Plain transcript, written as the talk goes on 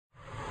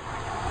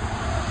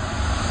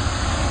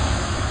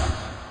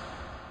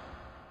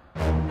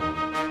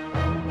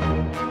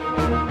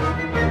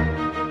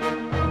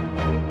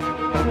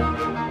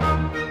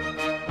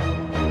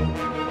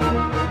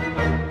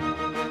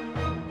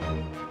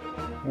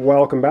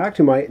Welcome back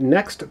to my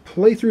next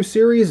playthrough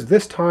series.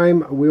 This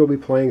time we will be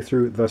playing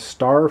through the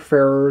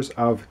Starfarers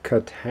of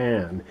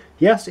Catan.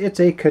 Yes, it's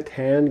a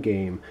Catan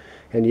game.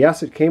 And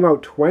yes, it came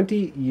out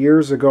 20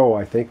 years ago,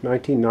 I think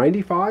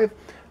 1995.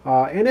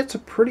 And it's a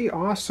pretty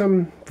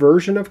awesome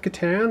version of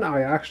Catan.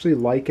 I actually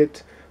like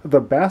it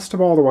the best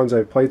of all the ones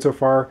I've played so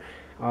far.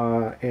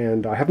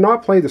 And I have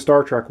not played the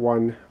Star Trek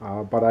one,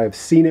 but I have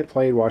seen it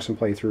played, watched some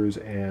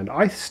playthroughs, and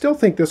I still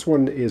think this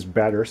one is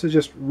better. So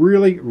just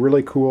really,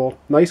 really cool.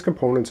 Nice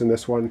components in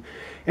this one.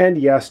 And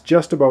yes,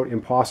 just about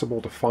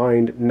impossible to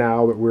find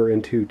now that we're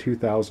into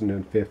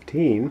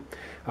 2015.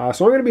 So I'm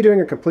going to be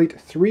doing a complete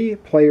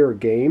 3-player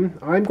game.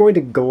 I'm going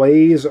to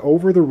glaze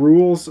over the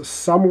rules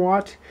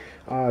somewhat.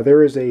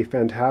 There is a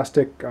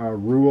fantastic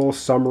rule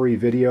summary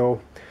video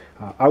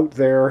out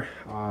there.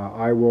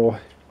 I will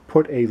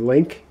put a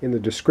link in the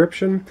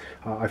description.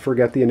 I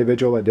forget the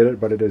individual that did it,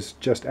 but it is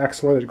just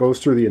excellent. It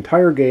goes through the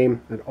entire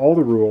game and all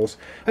the rules.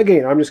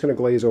 Again, I'm just going to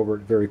glaze over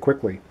it very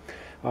quickly.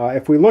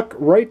 If we look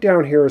right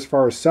down here as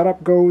far as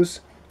setup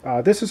goes,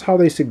 this is how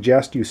they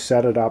suggest you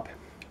set it up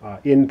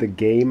in the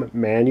game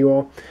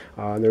manual.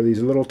 And there are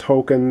these little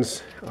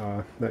tokens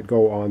that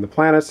go on the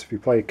planets. If you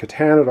play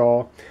Catan at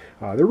all,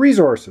 the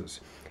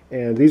resources.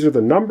 And these are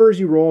the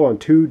numbers you roll on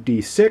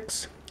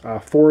 2d6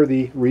 for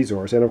the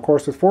resource. And of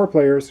course, with 4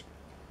 players,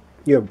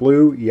 you have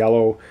blue,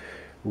 yellow,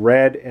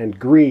 red, and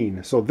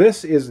green. So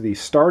this is the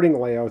starting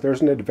layout.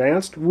 There's an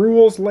advanced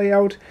rules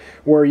layout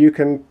where you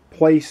can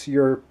place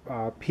your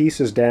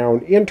pieces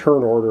down in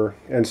turn order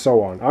and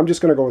so on. I'm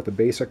just going to go with the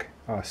basic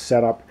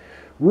setup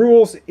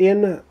rules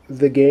in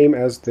the game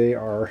as they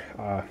are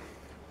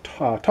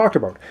talked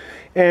about.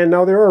 And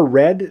now there are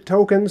red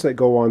tokens that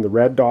go on the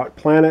red dot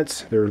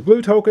planets. There's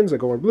blue tokens that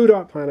go on blue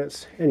dot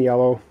planets, and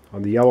yellow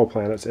on the yellow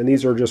planets. And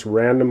these are just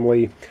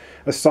randomly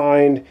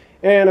assigned.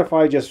 And if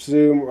I just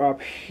zoom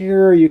up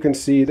here, you can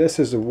see this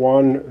is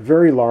one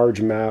very large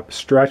map,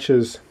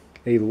 stretches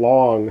a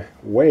long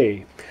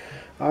way.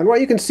 And what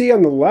you can see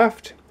on the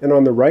left and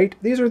on the right,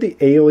 these are the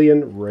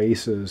alien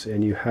races.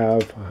 And you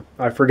have,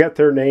 I forget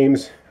their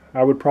names,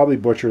 I would probably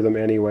butcher them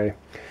anyway.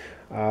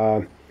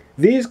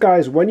 These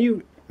guys, when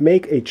you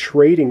make a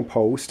trading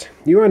post,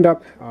 you end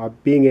up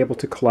being able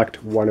to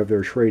collect one of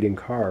their trading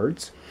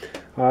cards.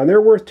 And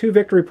they're worth 2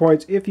 victory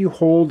points if you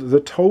hold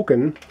the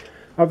token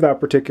of that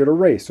particular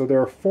race. So there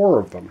are 4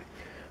 of them.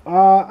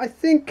 I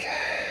think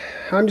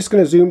I'm just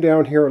going to zoom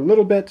down here a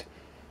little bit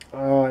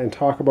and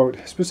talk about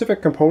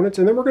specific components,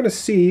 and then we're going to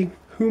see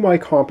who my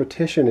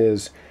competition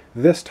is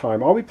this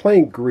time. I'll be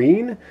playing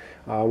green.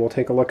 We'll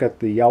take a look at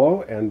the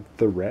yellow and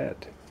the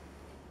red.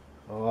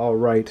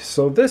 Alright,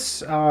 so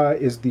this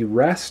is the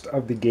rest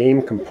of the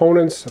game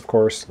components. Of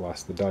course,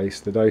 lost the dice.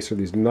 The dice are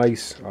these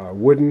nice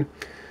wooden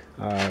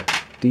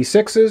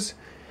D6s.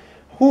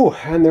 Whew,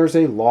 and there's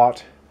a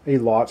lot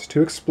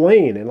to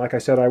explain, and like I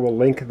said, I will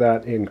link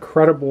that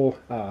incredible,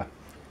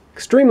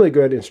 extremely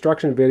good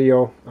instruction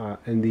video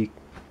in the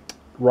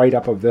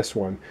write-up of this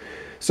one.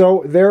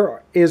 So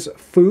there is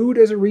food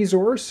as a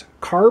resource,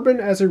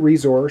 carbon as a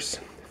resource,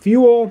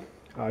 fuel,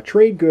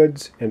 trade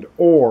goods, and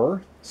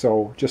ore.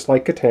 So just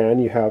like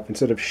Catan, you have,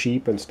 instead of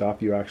sheep and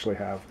stuff, you actually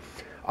have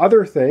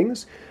other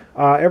things.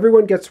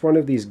 Everyone gets one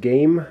of these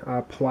game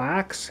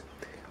plaques,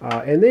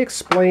 and they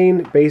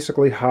explain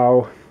basically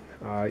how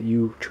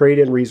you trade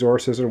in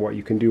resources and what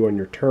you can do on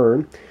your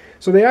turn.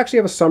 So they actually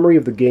have a summary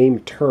of the game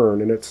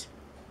turn, and it's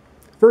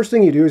first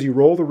thing you do is you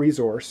roll the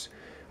resource.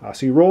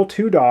 So you roll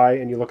 2 die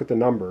and you look at the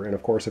number, and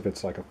of course if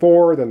it's like a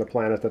 4, then the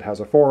planet that has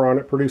a 4 on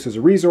it produces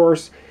a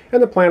resource,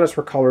 and the planets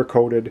were color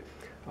coded,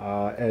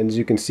 and as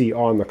you can see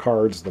on the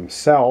cards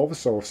themselves.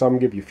 So some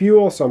give you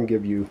fuel, some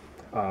give you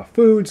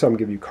food, some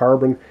give you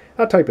carbon,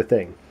 that type of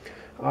thing.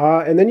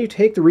 And then you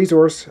take the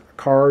resource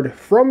card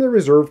from the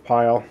reserve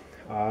pile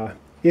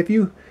if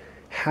you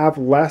have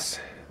less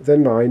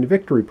than 9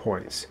 victory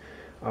points.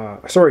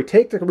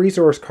 Take the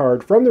resource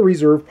card from the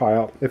reserve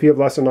pile if you have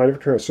less than 9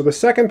 victory points. So the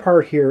second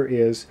part here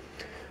is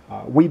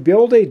we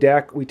build a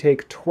deck. We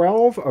take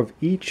 12 of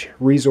each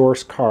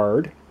resource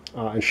card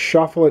and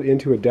shuffle it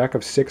into a deck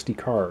of 60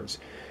 cards.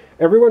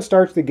 Everyone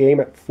starts the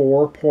game at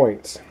 4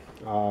 points.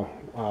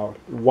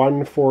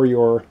 1 for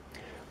your,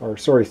 or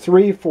sorry,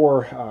 3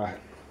 for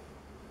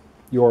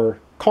your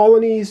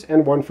colonies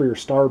and 1 for your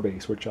star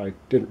base, which I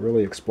didn't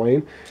really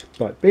explain.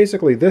 But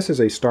basically this is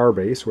a star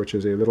base, which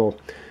is a little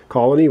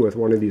colony with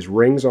one of these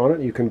rings on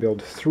it. You can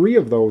build 3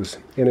 of those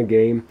in a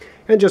game,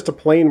 and just a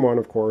plain one,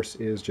 of course,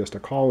 is just a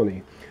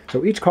colony.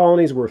 So each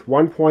colony is worth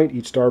 1 point,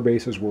 each star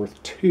base is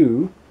worth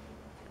 2.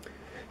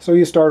 So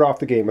you start off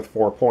the game with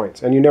 4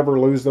 points, and you never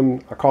lose them.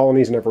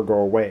 Colonies never go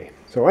away.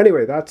 So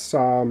anyway, that's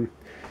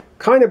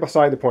kind of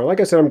beside the point. Like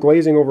I said, I'm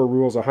glazing over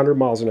rules 100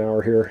 miles an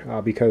hour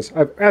here because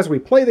as we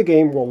play the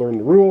game, we'll learn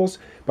the rules,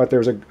 but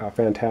there's a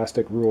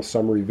fantastic rule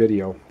summary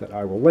video that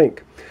I will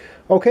link.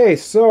 Okay,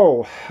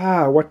 so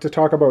what to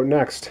talk about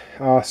next?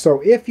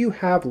 So if you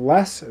have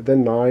less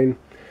than 9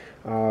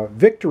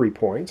 victory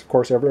points, of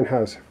course everyone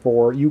has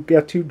 4, you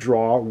get to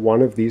draw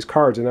one of these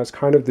cards, and that's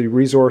kind of the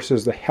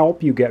resources, the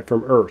help you get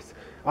from Earth.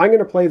 I'm going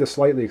to play the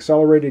slightly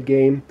accelerated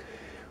game,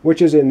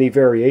 which is in the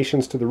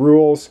variations to the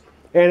rules.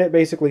 And it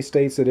basically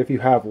states that if you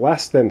have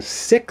less than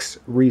 6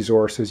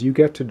 resources, you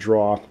get to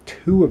draw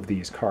 2 of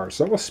these cards.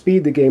 So that will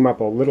speed the game up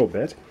a little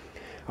bit.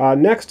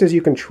 Next is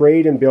you can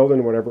trade and build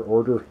in whatever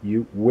order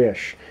you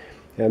wish.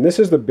 And this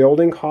is the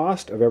building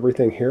cost of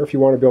everything here. If you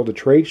want to build a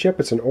trade ship,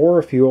 it's an ore,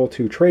 a fuel,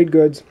 2 trade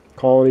goods,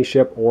 colony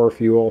ship, ore,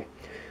 fuel,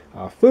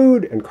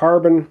 food and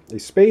carbon, a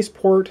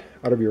spaceport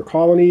out of your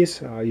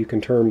colonies. You can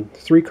turn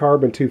 3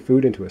 carbon, 2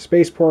 food into a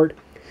spaceport.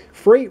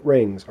 Freight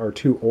rings are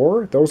 2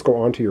 ore. Those go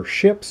onto your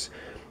ships.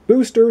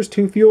 Boosters,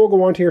 2 fuel,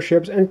 go onto your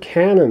ships. And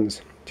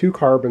cannons, 2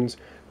 carbons,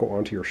 go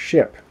onto your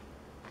ship.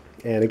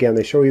 And again,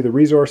 they show you the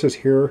resources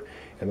here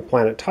and the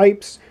planet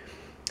types.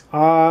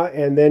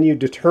 And then you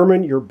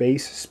determine your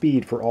base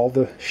speed for all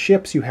the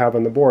ships you have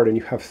on the board. And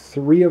you have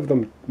 3 of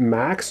them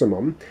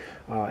maximum.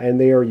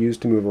 And they are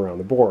used to move around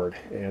the board.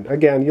 And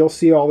again, you'll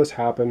see all this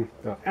happen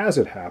as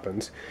it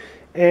happens.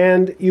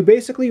 And you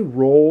basically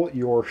roll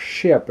your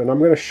ship. And I'm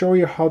going to show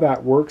you how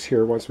that works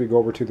here once we go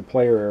over to the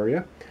player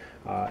area.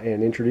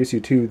 And introduce you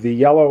to the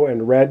yellow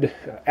and red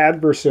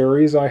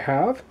adversaries I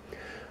have.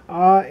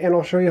 And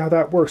I'll show you how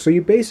that works. So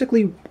you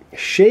basically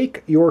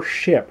shake your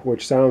ship,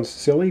 which sounds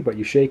silly, but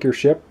you shake your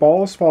ship.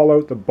 Balls fall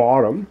out the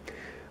bottom.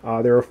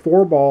 There are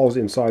 4 balls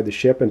inside the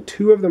ship, and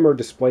 2 of them are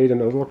displayed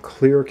in a little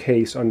clear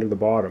case under the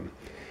bottom.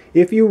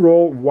 If you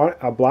roll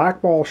a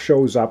black ball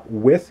shows up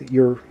with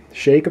your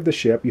shake of the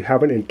ship, you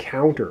have an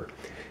encounter.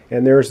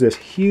 And there's this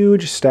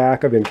huge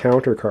stack of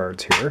encounter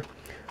cards here.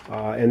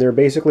 And they're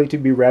basically to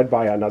be read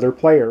by another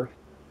player.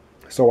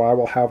 So I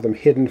will have them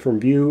hidden from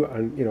view.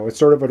 And you know, it's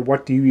sort of a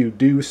what do you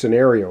do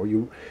scenario.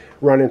 You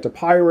run into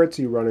pirates,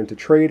 you run into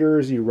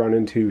traders, you run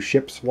into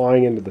ships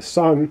flying into the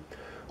sun.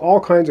 All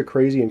kinds of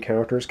crazy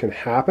encounters can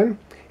happen.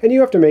 And you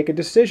have to make a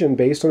decision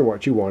based on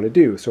what you want to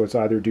do. So it's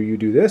either do you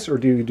do this or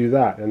do you do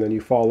that? And then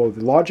you follow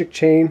the logic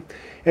chain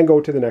and go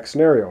to the next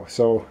scenario.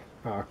 So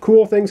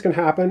cool things can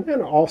happen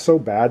and also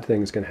bad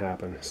things can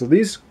happen. So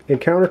these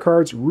encounter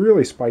cards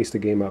really spice the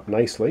game up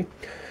nicely.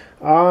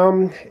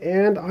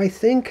 And I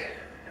think,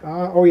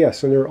 oh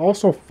yes, and there are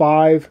also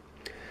 5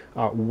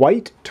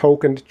 white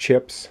tokened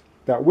chips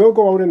that will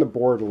go out in the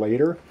board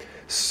later.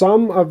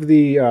 Some of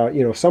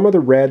the, some of the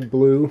red,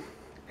 blue,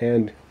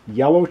 and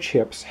yellow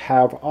chips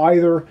have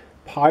either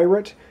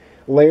pirate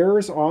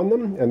layers on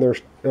them, and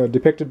they're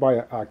depicted by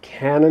a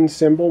cannon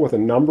symbol with a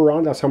number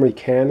on. That's how many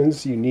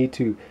cannons you need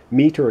to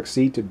meet or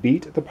exceed to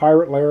beat the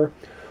pirate layer.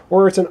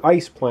 Or it's an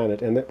ice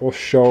planet, and it will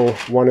show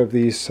one of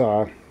these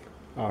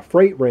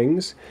freight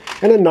rings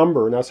and a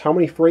number, and that's how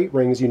many freight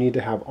rings you need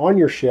to have on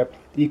your ship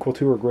equal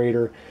to or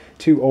greater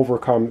to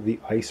overcome the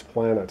ice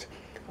planet.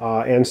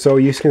 And so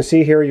you can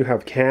see here you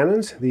have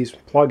cannons. These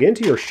plug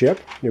into your ship.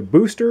 You have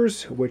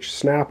boosters, which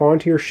snap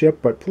onto your ship,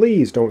 but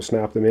please don't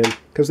snap them in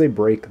because they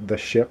break the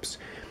ships.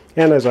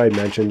 And as I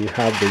mentioned, you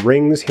have the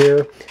rings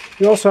here.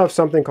 You also have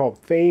something called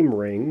fame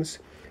rings.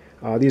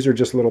 These are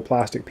just little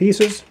plastic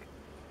pieces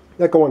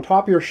that go on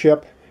top of your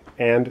ship,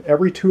 and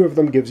every 2 of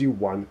them gives you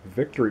 1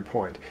 victory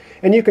point.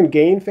 And you can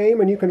gain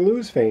fame and you can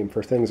lose fame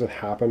for things that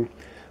happen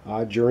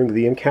during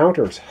the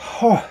encounters.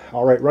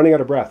 All right, running out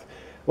of breath.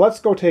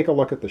 Let's go take a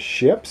look at the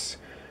ships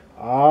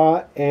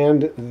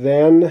and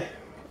then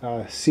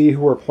see who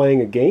we're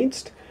playing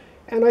against.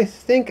 And I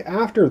think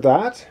after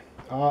that,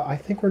 I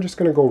think we're just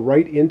going to go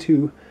right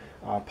into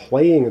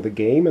playing the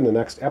game in the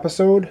next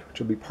episode, which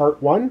will be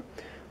part 1.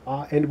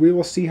 And we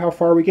will see how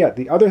far we get.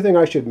 The other thing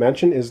I should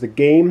mention is the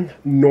game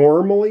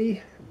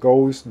normally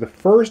goes the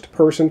first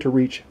person to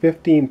reach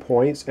 15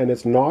 points, and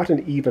it's not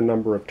an even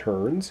number of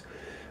turns.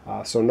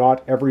 So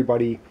not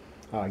everybody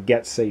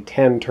gets, say,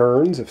 10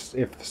 turns.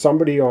 If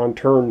somebody on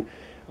turn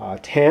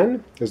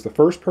 10 is the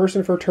first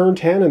person for turn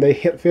 10 and they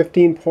hit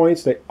 15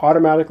 points, they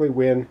automatically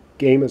win.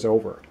 Game is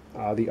over.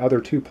 The other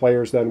 2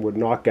 players then would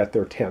not get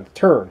their 10th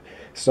turn.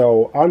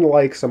 So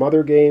unlike some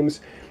other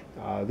games,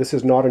 this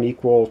is not an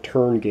equal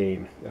turn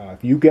game.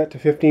 If you get to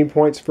 15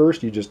 points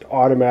first, you just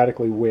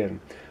automatically win.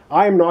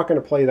 I am not going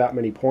to play that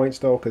many points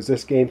though, because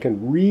this game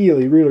can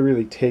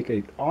really take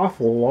an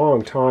awful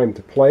long time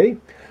to play.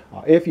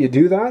 If you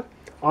do that,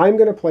 I'm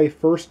going to play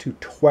first to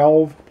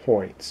 12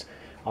 points.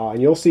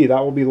 And you'll see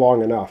that will be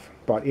long enough.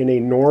 But in a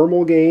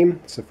normal game,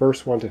 it's the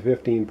first one to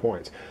 15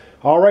 points.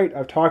 All right,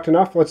 I've talked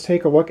enough. Let's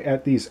take a look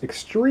at these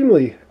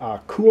extremely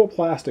cool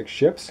plastic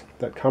ships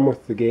that come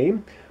with the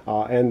game.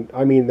 And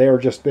I mean, they are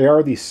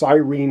the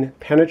Siren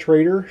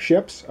Penetrator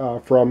ships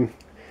from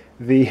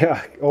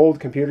the old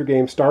computer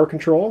game Star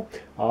Control.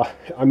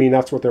 I mean,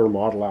 that's what they're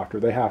modeled after.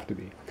 They have to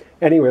be.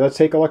 Anyway, let's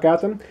take a look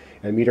at them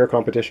and meet our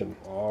competition.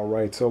 All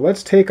right, so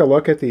let's take a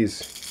look at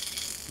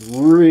these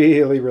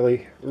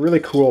really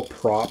cool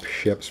prop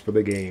ships for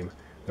the game.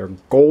 They're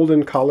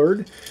golden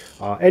colored.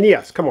 And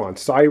yes, come on,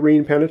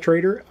 Siren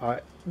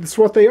Penetrator. That's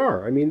what they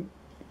are. I mean,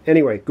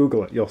 anyway,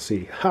 Google it, you'll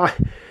see.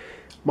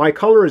 My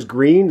color is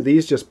green.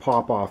 These just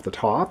pop off the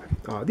top.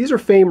 These are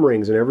fame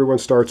rings, and everyone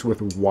starts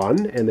with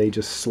 1, and they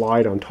just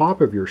slide on top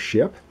of your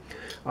ship.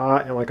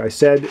 And like I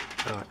said,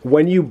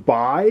 when you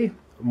buy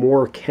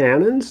more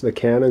cannons. The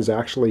cannons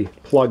actually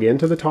plug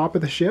into the top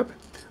of the ship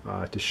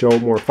to show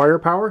more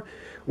firepower.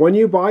 When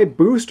you buy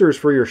boosters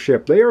for your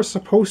ship, they are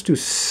supposed to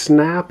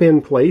snap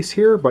in place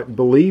here, but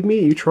believe me,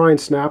 you try and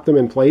snap them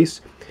in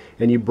place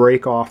and you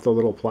break off the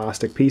little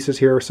plastic pieces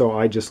here, so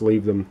I just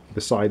leave them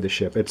beside the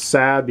ship. It's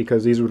sad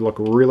because these would look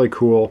really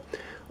cool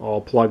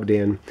all plugged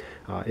in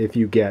if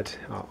you get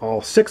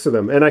all 6 of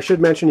them. And I should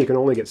mention you can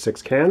only get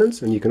 6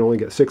 cannons, and you can only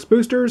get 6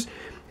 boosters,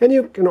 and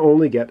you can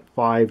only get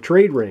 5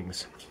 trade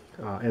rings.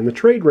 And the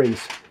trade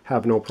rings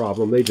have no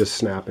problem. They just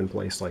snap in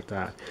place like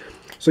that.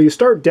 So you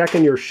start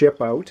decking your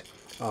ship out,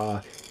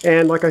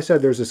 and like I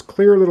said, there's this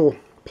clear little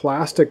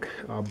plastic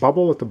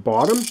bubble at the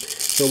bottom.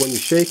 So when you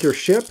shake your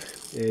ship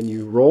and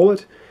you roll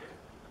it,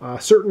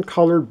 certain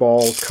colored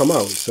balls come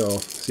out. So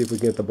see if we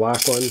can get the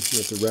black one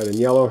with the red and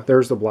yellow.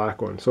 There's the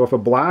black one. So if a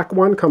black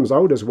one comes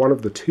out as one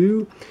of the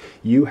 2,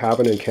 you have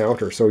an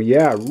encounter. So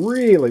yeah,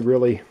 really,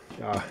 really,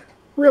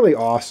 really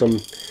awesome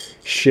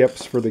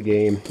ships for the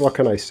game. What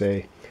can I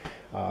say?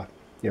 You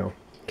know,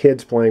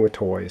 kids playing with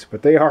toys,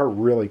 but they are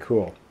really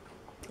cool.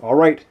 All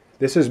right,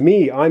 this is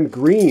me. I'm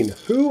green.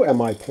 Who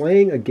am I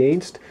playing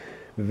against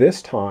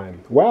this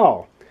time?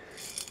 Well,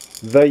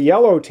 the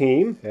yellow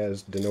team,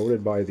 as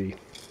denoted by the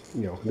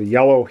the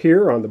yellow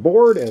here on the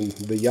board and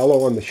the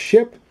yellow on the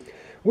ship,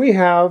 we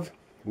have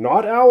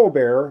not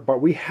Owlbear,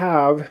 but we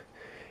have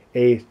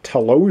a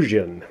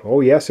Talosian.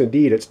 Oh yes,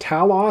 indeed, it's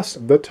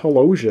Talos the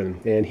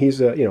Talosian, and he's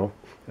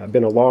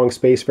been a long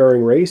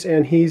spacefaring race,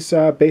 and he's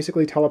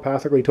basically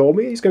telepathically told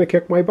me he's going to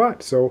kick my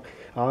butt. So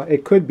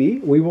it could be.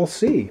 We will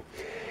see.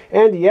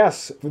 And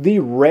yes, the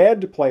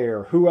red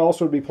player. Who else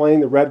would be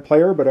playing the red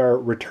player but our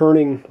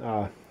returning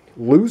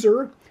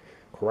loser?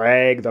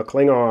 Crag the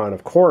Klingon.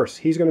 Of course,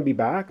 he's going to be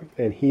back,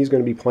 and he's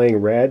going to be playing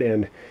red,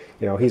 and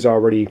he's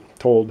already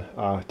told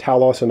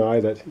Talos and I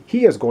that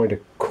he is going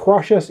to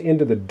crush us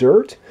into the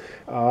dirt.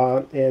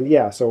 And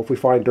yeah, so if we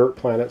find dirt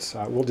planets,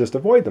 we'll just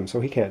avoid them, so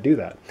he can't do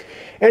that.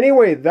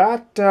 Anyway,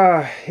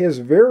 that is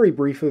very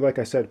briefly, like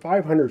I said,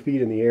 500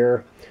 feet in the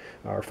air,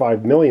 or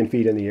 5 million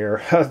feet in the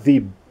air,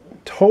 the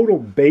total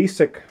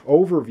basic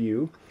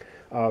overview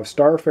of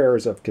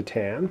Starfarers of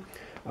Catan.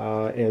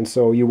 And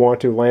so you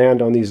want to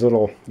land on these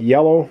little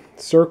yellow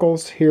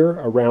circles here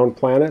around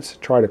planets,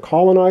 try to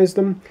colonize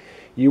them.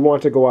 You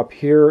want to go up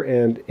here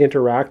and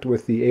interact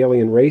with the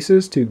alien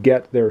races to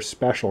get their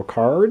special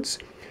cards,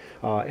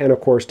 and of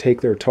course take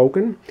their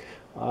token.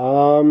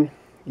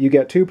 You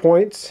get 2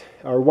 points,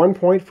 or 1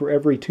 point for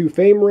every 2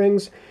 fame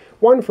rings,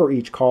 1 for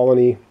each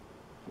colony,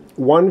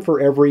 1 for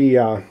every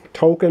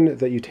token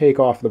that you take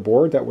off the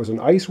board that was an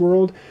ice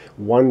world,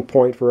 1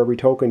 point for every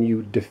token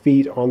you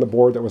defeat on the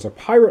board that was a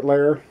pirate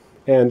lair,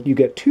 and you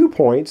get 2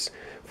 points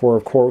for,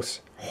 of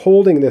course,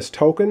 holding this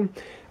token.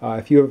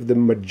 If you have the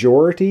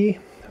majority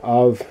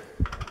of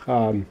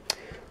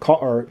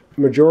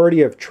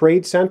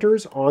trade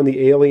centers on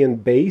the alien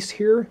base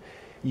here,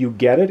 you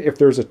get it. If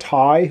there's a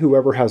tie,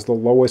 whoever has the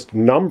lowest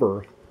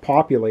number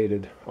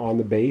populated on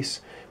the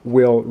base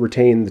will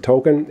retain the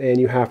token, and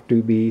you have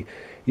to do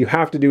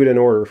it in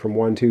order from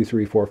 1, 2,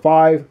 3, 4,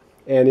 5.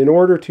 And in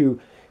order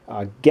to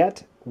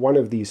get one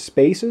of these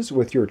spaces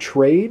with your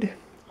trade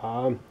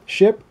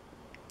ship,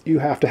 you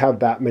have to have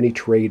that many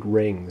trade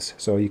rings.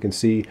 So you can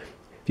see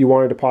if you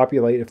wanted to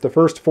populate, if the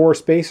first 4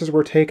 spaces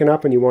were taken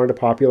up and you wanted to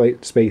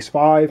populate space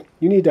 5,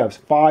 you need to have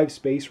 5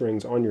 space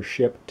rings on your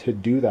ship to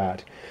do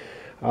that.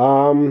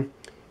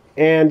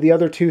 And the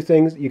other 2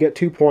 things, you get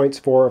 2 points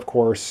for, of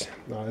course,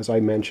 as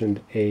I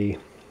mentioned, a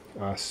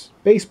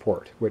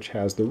spaceport, which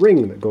has the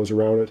ring that goes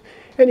around it,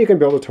 and you can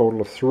build a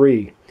total of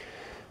 3.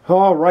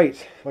 All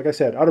right, like I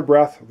said, out of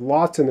breath,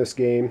 lots in this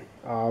game.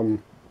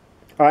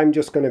 I'm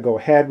just going to go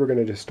ahead. We're going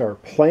to just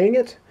start playing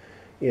it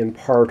in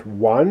part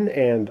 1,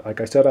 and like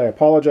I said, I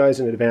apologize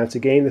in advance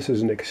again. This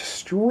is an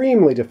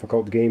extremely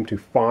difficult game to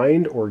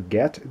find or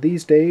get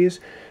these days,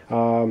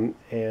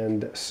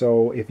 and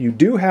so if you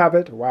do have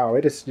it, wow,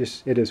 it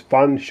is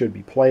fun, should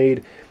be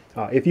played.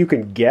 If you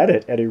can get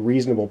it at a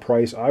reasonable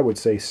price, I would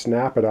say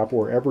snap it up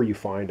wherever you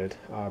find it,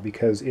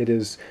 because it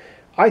is,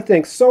 I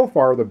think, so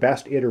far the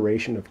best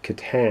iteration of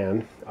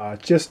Catan.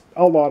 Just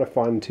a lot of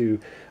fun to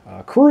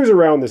cruise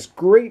around this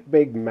great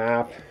big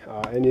map,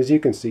 and as you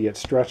can see, it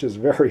stretches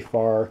very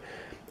far,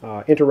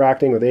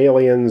 interacting with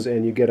aliens,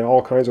 and you get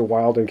all kinds of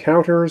wild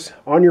encounters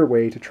on your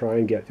way to try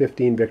and get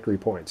 15 victory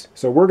points.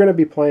 So we're going to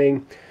be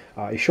playing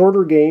a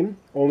shorter game,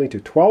 only to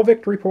 12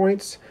 victory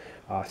points,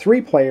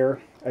 3-player.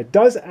 It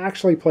does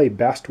actually play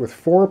best with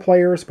 4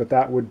 players, but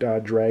that would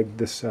drag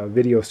this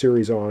video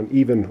series on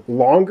even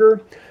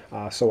longer,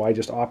 so I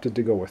just opted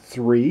to go with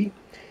 3.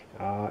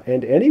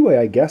 And anyway,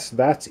 I guess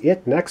that's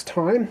it. Next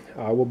time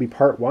will be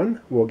part 1.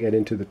 We'll get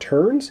into the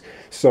turns.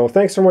 So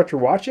thanks so much for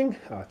watching.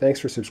 Thanks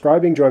for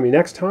subscribing. Join me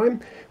next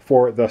time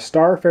for the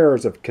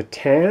Starfarers of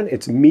Catan.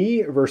 It's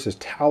me versus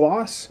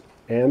Talos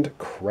and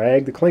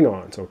Crag the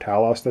Klingon. So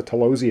Talos the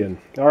Talosian.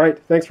 All right,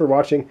 thanks for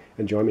watching,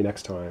 and join me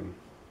next time.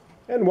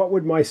 And what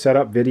would my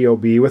setup video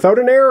be without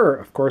an error?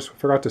 Of course, I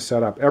forgot to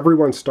set up.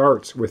 Everyone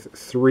starts with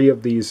 3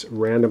 of these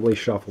randomly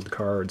shuffled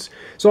cards.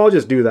 So I'll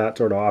just do that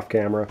sort of off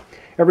camera.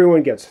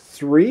 Everyone gets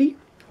 3,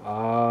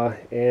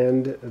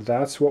 and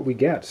that's what we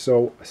get.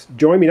 So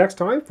join me next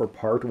time for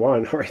part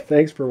 1. All right,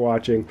 thanks for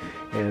watching,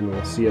 and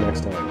we'll see you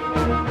next time.